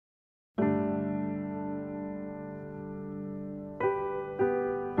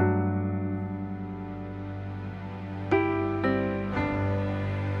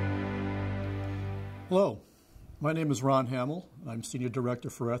Hello, my name is Ron Hamill, and I'm Senior Director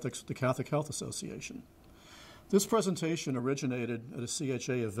for Ethics at the Catholic Health Association. This presentation originated at a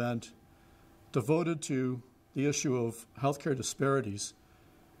CHA event devoted to the issue of healthcare disparities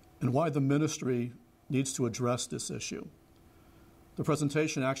and why the ministry needs to address this issue. The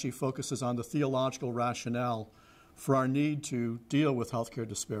presentation actually focuses on the theological rationale for our need to deal with healthcare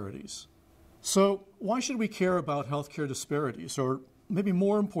disparities. So why should we care about healthcare disparities? Or maybe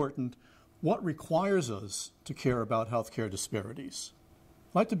more important, what requires us to care about healthcare disparities?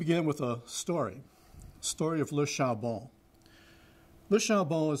 I'd like to begin with a story of Le Charbon. Le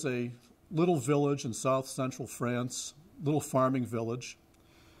Charbon is a little village in south central France, little farming village.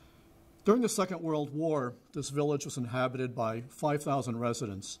 During the Second World War, this village was inhabited by 5,000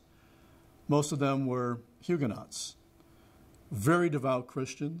 residents. Most of them were Huguenots, very devout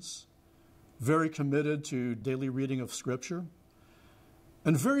Christians, very committed to daily reading of Scripture,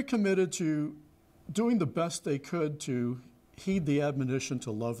 and very committed to doing the best they could to heed the admonition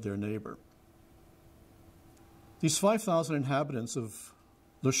to love their neighbor. These 5,000 inhabitants of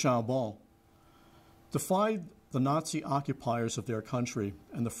Le Charbon defied the Nazi occupiers of their country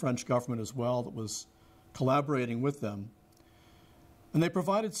and the French government as well that was collaborating with them. And they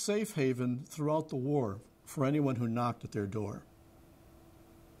provided safe haven throughout the war for anyone who knocked at their door.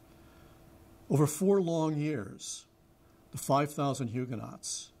 Over 4 long years, the 5,000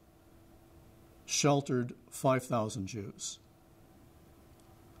 Huguenots sheltered 5,000 Jews.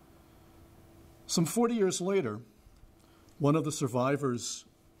 Some 40 years later, one of the survivors,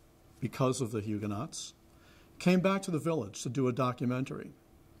 because of the Huguenots, came back to the village to do a documentary.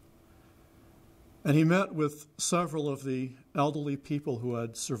 And he met with several of the elderly people who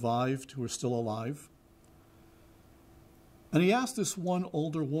had survived, who were still alive. And he asked this one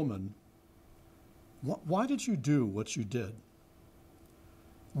older woman, why did you do what you did?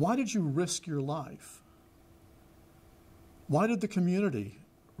 Why did you risk your life? Why did the community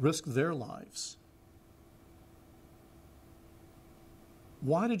risk their lives?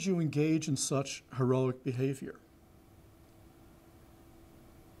 Why did you engage in such heroic behavior?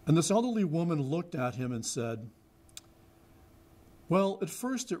 And this elderly woman looked at him and said, well, at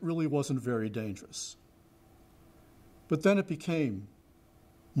first it really wasn't very dangerous. But then it became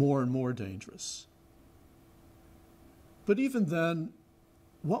more and more dangerous. But even then,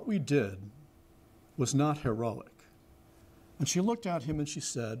 what we did was not heroic. And she looked at him and she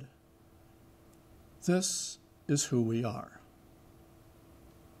said, this is who we are.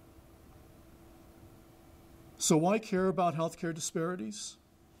 So why care about healthcare disparities?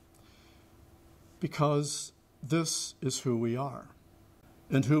 Because this is who we are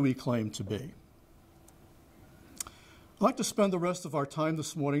and who we claim to be. I'd like to spend the rest of our time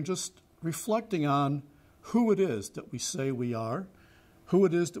this morning just reflecting on who it is that we say we are, who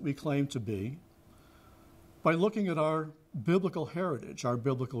it is that we claim to be, by looking at our biblical heritage, our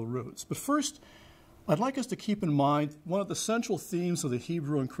biblical roots. But first, I'd like us to keep in mind one of the central themes of the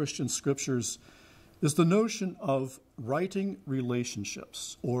Hebrew and Christian scriptures is the notion of righting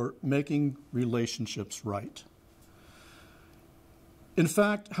relationships, or making relationships right. In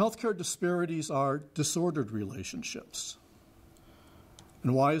fact, healthcare disparities are disordered relationships.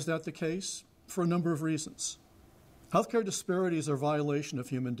 And why is that the case? For a number of reasons. Healthcare disparities are a violation of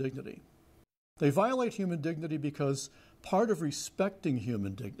human dignity. They violate human dignity because part of respecting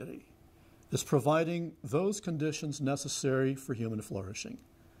human dignity is providing those conditions necessary for human flourishing.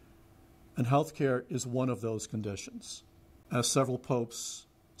 And healthcare is one of those conditions, as several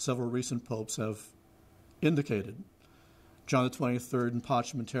recent popes have indicated. John the 23rd in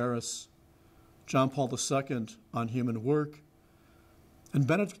Pacem Terris, John Paul II on human work, and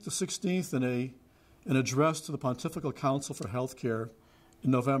Benedict XVI in an address to the Pontifical Council for Healthcare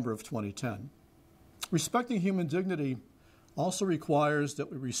in November of 2010. Respecting human dignity also requires that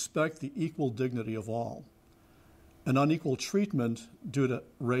we respect the equal dignity of all. An unequal treatment due to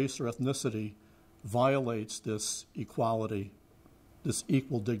race or ethnicity violates this equality, this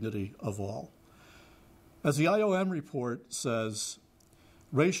equal dignity of all. As the IOM report says,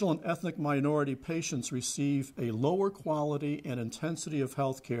 racial and ethnic minority patients receive a lower quality and intensity of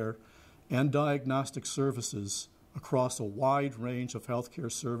health care and diagnostic services across a wide range of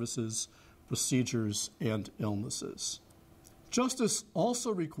healthcare services, procedures, and illnesses. Justice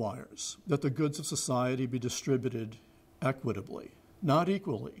also requires that the goods of society be distributed equitably, not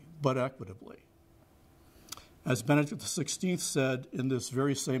equally, but equitably. As Benedict XVI said in this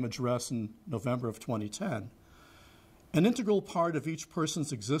very same address in November of 2010, an integral part of each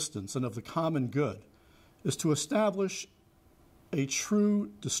person's existence and of the common good is to establish a true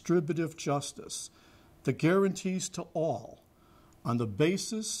distributive justice that guarantees to all, on the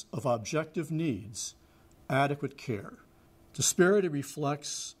basis of objective needs, adequate care. Disparity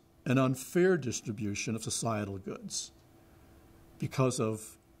reflects an unfair distribution of societal goods because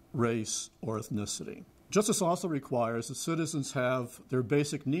of race or ethnicity. Justice also requires that citizens have their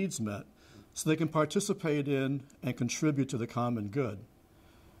basic needs met so they can participate in and contribute to the common good.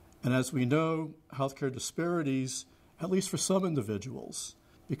 And as we know, healthcare disparities, at least for some individuals,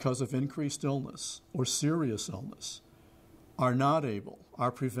 because of increased illness or serious illness, are not able,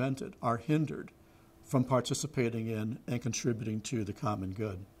 are prevented, are hindered from participating in and contributing to the common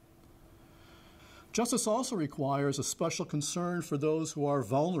good. Justice also requires a special concern for those who are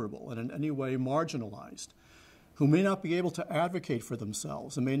vulnerable and in any way marginalized, who may not be able to advocate for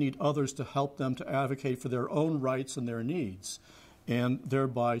themselves and may need others to help them to advocate for their own rights and their needs, and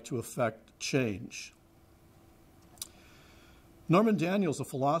thereby to effect change. Norman Daniels, a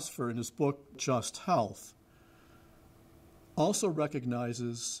philosopher, in his book Just Health, also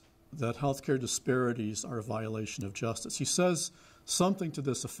recognizes that healthcare disparities are a violation of justice. He says something to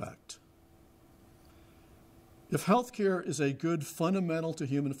this effect. If healthcare is a good fundamental to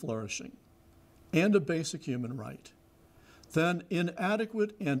human flourishing and a basic human right, then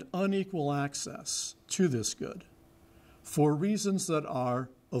inadequate and unequal access to this good for reasons that are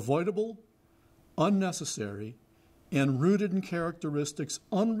avoidable, unnecessary, and rooted in characteristics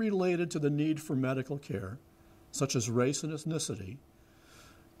unrelated to the need for medical care, such as race and ethnicity,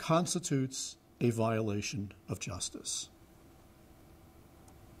 constitutes a violation of justice.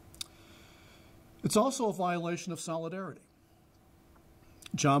 It's also a violation of solidarity.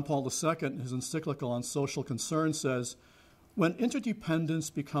 John Paul II, in his encyclical on social concern, says, when interdependence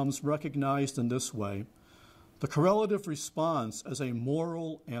becomes recognized in this way, the correlative response as a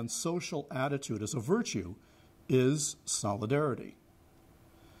moral and social attitude, as a virtue, is solidarity.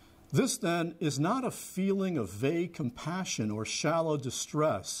 This, then, is not a feeling of vague compassion or shallow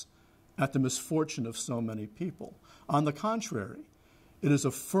distress at the misfortune of so many people. On the contrary, it is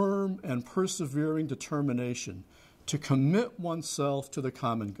a firm and persevering determination to commit oneself to the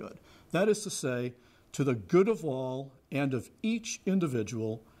common good. That is to say, to the good of all and of each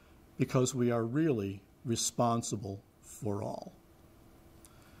individual, because we are really responsible for all.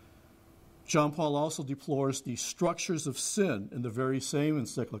 John Paul also deplores the structures of sin in the very same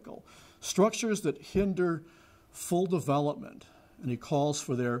encyclical, structures that hinder full development, and he calls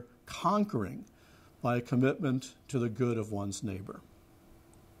for their conquering by a commitment to the good of one's neighbor.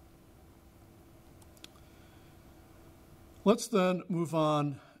 Let's then move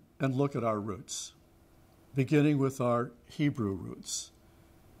on and look at our roots, beginning with our Hebrew roots.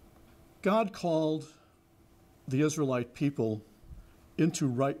 God called the Israelite people into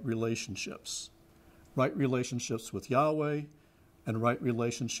right relationships with Yahweh and right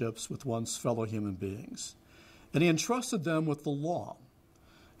relationships with one's fellow human beings. And he entrusted them with the law.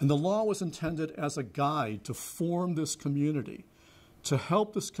 And the law was intended as a guide to form this community, to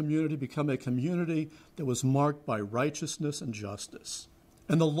help this community become a community that was marked by righteousness and justice.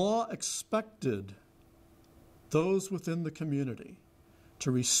 And the law expected those within the community to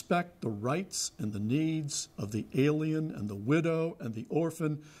respect the rights and the needs of the alien and the widow and the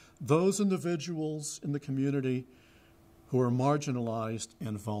orphan, those individuals in the community who are marginalized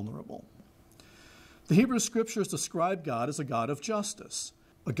and vulnerable. The Hebrew Scriptures describe God as a God of justice,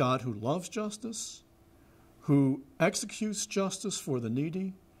 a God who loves justice, who executes justice for the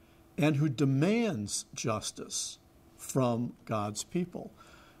needy, and who demands justice from God's people.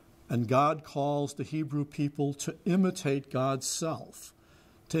 And God calls the Hebrew people to imitate God's self,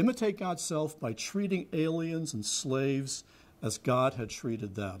 by treating aliens and slaves as God had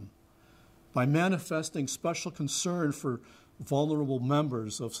treated them, by manifesting special concern for vulnerable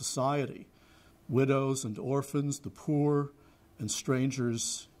members of society, widows and orphans, the poor and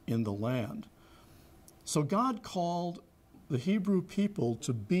strangers in the land. So God called the Hebrew people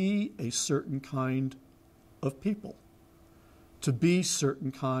to be a certain kind of people, to be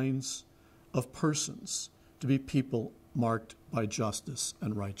certain kinds of persons, to be people marked by justice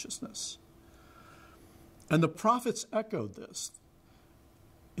and righteousness. And the prophets echoed this.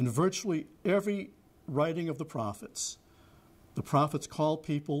 In virtually every writing of the prophets call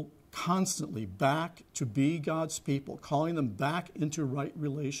people constantly back to be God's people, calling them back into right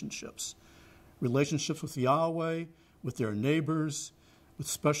relationships with Yahweh, with their neighbors, with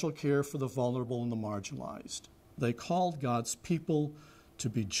special care for the vulnerable and the marginalized. They called God's people to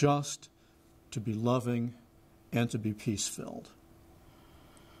be just, to be loving, and to be peace-filled.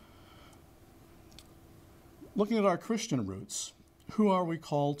 Looking at our Christian roots, who are we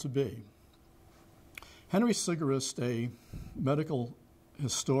called to be? Henry Sigerist, a medical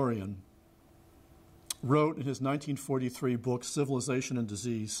historian, wrote in his 1943 book, Civilization and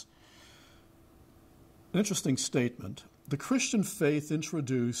Disease, An interesting statement. The Christian faith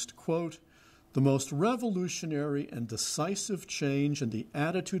introduced, quote, the most revolutionary and decisive change in the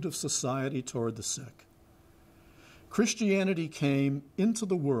attitude of society toward the sick. Christianity came into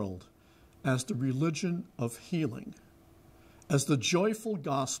the world as the religion of healing, as the joyful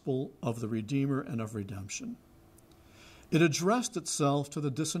gospel of the Redeemer and of redemption. It addressed itself to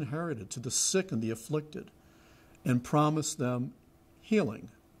the disinherited, to the sick and the afflicted, and promised them healing,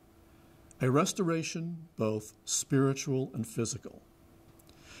 a restoration both spiritual and physical.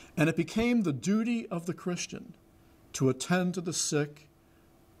 And it became the duty of the Christian to attend to the sick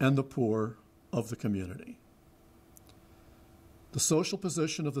and the poor of the community. The social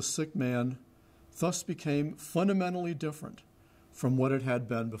position of the sick man thus became fundamentally different from what it had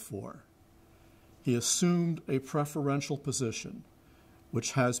been before. He assumed a preferential position,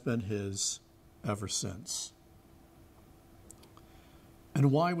 which has been his ever since.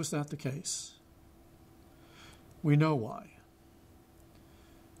 And why was that the case? We know why.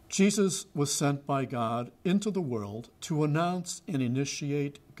 Jesus was sent by God into the world to announce and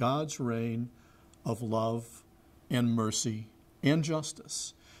initiate God's reign of love and mercy and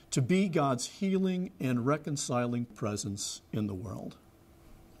justice, to be God's healing and reconciling presence in the world.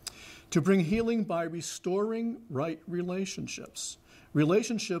 To bring healing by restoring right relationships.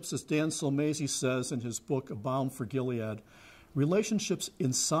 Relationships, as Dan Solmesi says in his book, A Balm for Gilead, relationships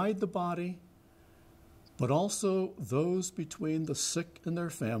inside the body, but also those between the sick and their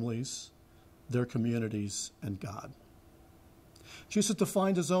families, their communities, and God. Jesus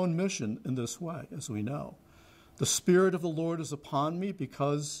defined his own mission in this way, as we know. The Spirit of the Lord is upon me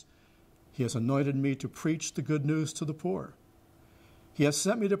because he has anointed me to preach the good news to the poor. He has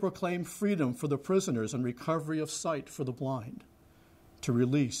sent me to proclaim freedom for the prisoners and recovery of sight for the blind, to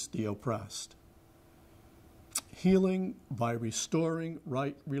release the oppressed. Healing by restoring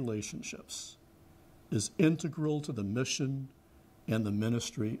right relationships is integral to the mission and the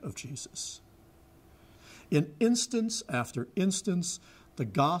ministry of Jesus. In instance after instance, the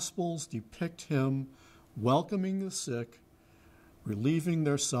Gospels depict him welcoming the sick, relieving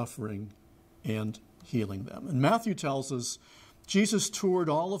their suffering, and healing them. And Matthew tells us Jesus toured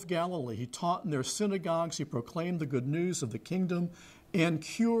all of Galilee. He taught in their synagogues. He proclaimed the good news of the kingdom and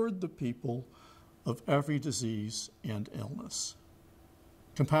cured the people of every disease and illness.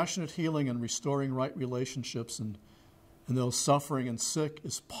 Compassionate healing and restoring right relationships and those suffering and sick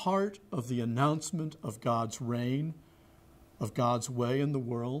is part of the announcement of God's reign, of God's way in the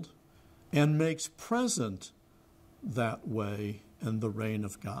world, and makes present that way and the reign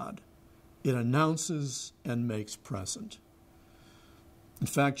of God. It announces and makes present. In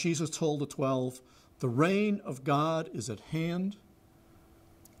fact, Jesus told the 12, the reign of God is at hand.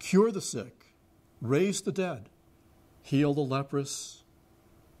 Cure the sick, raise the dead, heal the leprous,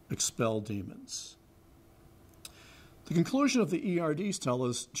 expel demons. The conclusion of the ERDs tell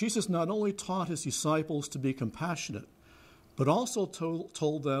us Jesus not only taught his disciples to be compassionate, but also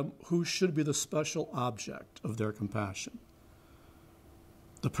told them who should be the special object of their compassion.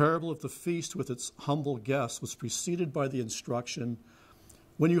 The parable of the feast with its humble guests was preceded by the instruction,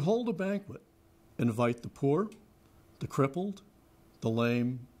 when you hold a banquet, invite the poor, the crippled, the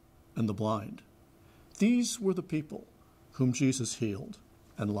lame, and the blind. These were the people whom Jesus healed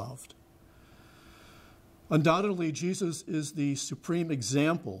and loved. Undoubtedly, Jesus is the supreme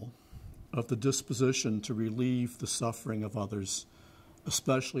example of the disposition to relieve the suffering of others,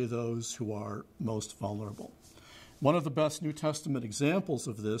 especially those who are most vulnerable. One of the best New Testament examples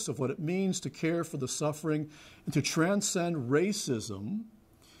of this, of what it means to care for the suffering and to transcend racism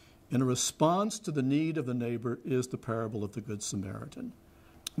in a response to the need of the neighbor, is the parable of the Good Samaritan.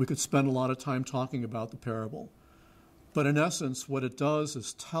 We could spend a lot of time talking about the parable, but in essence, what it does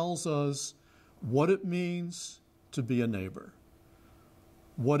is tells us what it means to be a neighbor,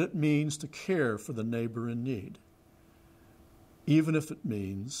 what it means to care for the neighbor in need, even if it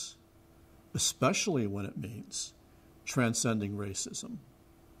means, especially when it means, transcending racism.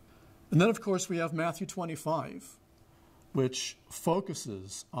 And then, of course, we have Matthew 25, which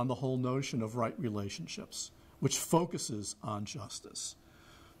focuses on the whole notion of right relationships, which focuses on justice.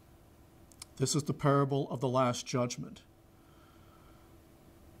 This is the parable of the Last Judgment,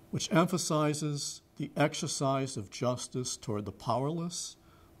 which emphasizes the exercise of justice toward the powerless,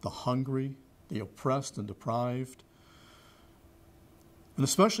 the hungry, the oppressed and deprived. And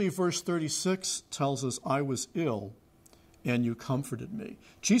especially verse 36 tells us, I was ill and you comforted me.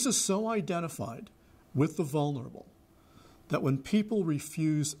 Jesus so identified with the vulnerable that when people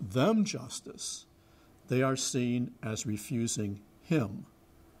refuse them justice, they are seen as refusing him.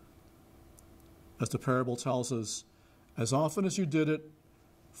 As the parable tells us, as often as you did it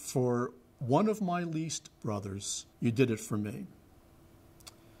for one of my least brothers, you did it for me.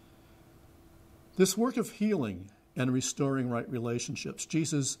 This work of healing and restoring right relationships,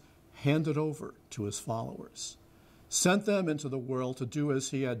 Jesus handed over to his followers, sent them into the world to do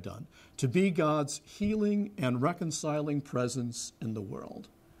as he had done, to be God's healing and reconciling presence in the world.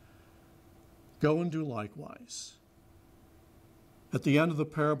 Go and do likewise. At the end of the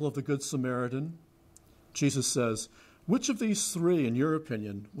parable of the Good Samaritan, Jesus says, which of these three, in your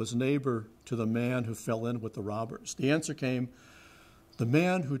opinion, was neighbor to the man who fell in with the robbers? The answer came, the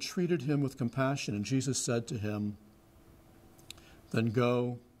man who treated him with compassion. And Jesus said to him, then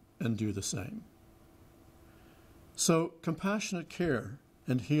go and do the same. So compassionate care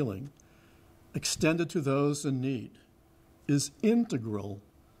and healing extended to those in need is integral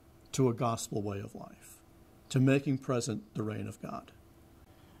to a gospel way of life, to making present the reign of God.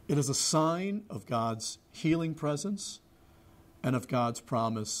 It is a sign of God's healing presence and of God's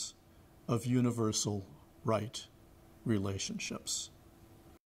promise of universal right relationships.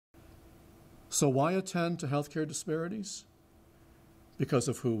 So why attend to healthcare disparities? Because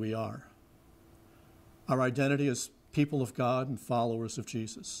of who we are. Our identity as people of God and followers of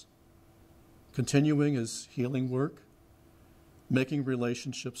Jesus. Continuing his healing work, making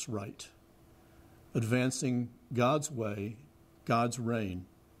relationships right, advancing God's way, God's reign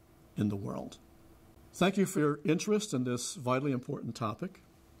in the world. Thank you for your interest in this vitally important topic.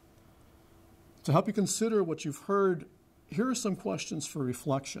 To help you consider what you've heard, here are some questions for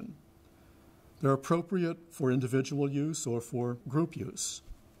reflection. They're appropriate for individual use or for group use.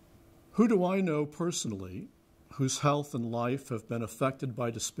 Who do I know personally whose health and life have been affected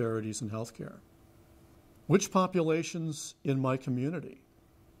by disparities in healthcare? Which populations in my community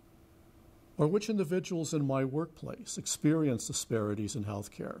or which individuals in my workplace experience disparities in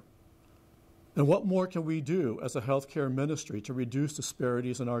healthcare? And what more can we do as a healthcare ministry to reduce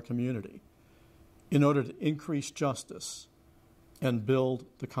disparities in our community in order to increase justice and build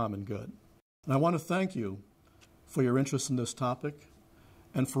the common good? And I want to thank you for your interest in this topic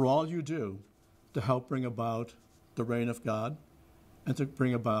and for all you do to help bring about the reign of God and to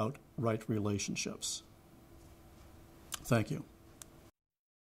bring about right relationships. Thank you.